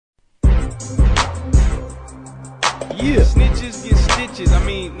Yeah. Snitches get stitches. I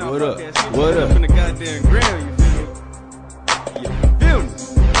mean, no, What up? that. Snitches What get up? up in the goddamn ground, you feel me? You feel me?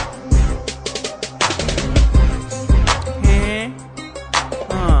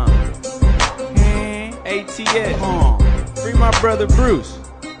 ATS. Free my brother Bruce.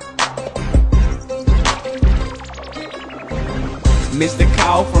 Mr.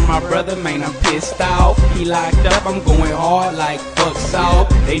 Call from my brother, man, I'm pissed off. He locked up, I'm going hard like fuck Saul.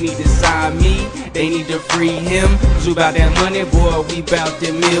 They need to sign me, they need to free him. Cause we bout that money, boy, we bout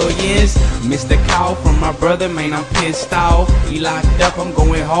the millions. Mr. Call from my brother, man, I'm pissed off. He locked up, I'm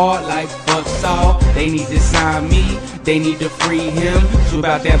going hard like fuck Saul. They need to sign me, they need to free him. Cause we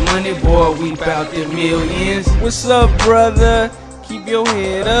bout that money, boy, we bout the millions. What's up, brother? Keep your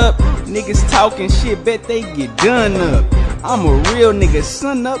head up. Niggas talking shit, bet they get done up. I'm a real nigga,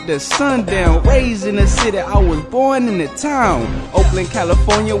 sun up to sundown. Raised in the city, I was born in the town. Oakland,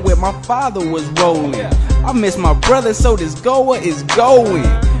 California, where my father was rolling. I miss my brother, so this goer is going.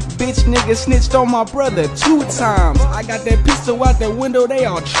 Bitch nigga snitched on my brother 2 times. I got that pistol out the window, they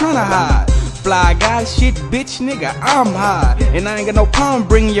all tryna hide. Fly guy shit, bitch nigga, I'm high. And I ain't got no problem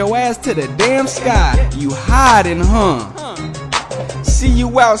bringing your ass to the damn sky. You hiding, huh? See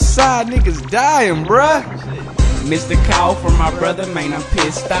you outside, niggas dying, bruh. Mr. Call from my brother, man, I'm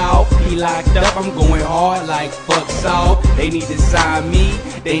pissed off. He locked up, I'm going hard like fuck Saul. They need to sign me,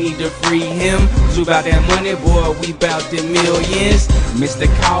 they need to free him. Cause we bout that money, boy, we bout the millions. Mr.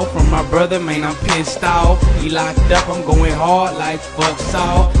 Call from my brother, man, I'm pissed off. He locked up, I'm going hard like fuck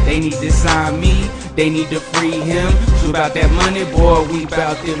Saul. They need to sign me, they need to free him. Cause we bout that money, boy, we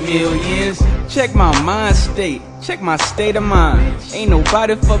bout the millions. Check my mind state, check my state of mind. Ain't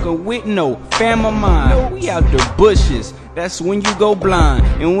nobody fucking with no fam of mine. We out the bushes, that's when you go blind.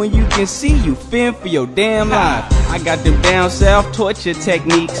 And when you can see, you fend for your damn life. I got them down south torture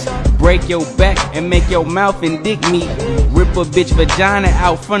techniques. Break your back and make your mouth and dick meat. Rip a bitch vagina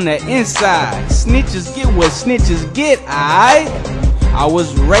out from the inside. Snitches get what snitches get, aight? I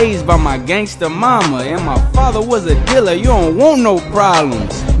was raised by my gangster mama, and my father was a dealer. You don't want no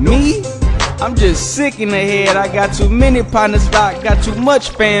problems. Me? I'm just sick in the head. I got too many partners, I got too much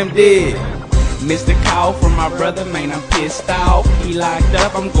fam dead. Mr. Call from my brother, man, I'm pissed off. He locked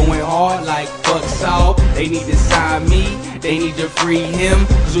up, I'm going hard like fuck Saul. They need to sign me, they need to free him.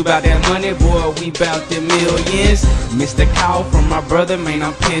 Cause we bout that money, boy, we bout the millions. Mr. Call from my brother, man,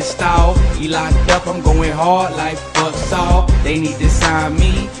 I'm pissed off. He locked up, I'm going hard like fuck Saul. They need to sign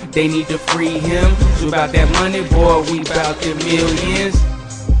me, they need to free him. Cause we bout that money, boy, we bout the millions.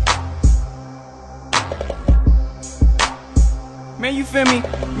 Man, you feel me?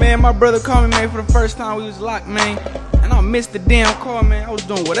 Man, my brother called me, man, for the first time we was locked, man. And I missed the damn call, man. I was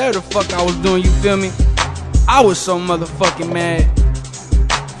doing whatever the fuck I was doing, you feel me? I was so motherfucking mad.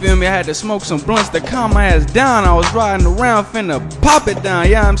 Feel me? I had to smoke some blunts to calm my ass down. I was riding around finna pop it down,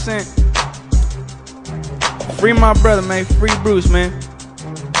 you know what I'm saying? Free my brother, man. Free Bruce, man.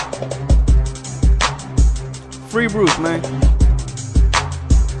 Free Bruce, man.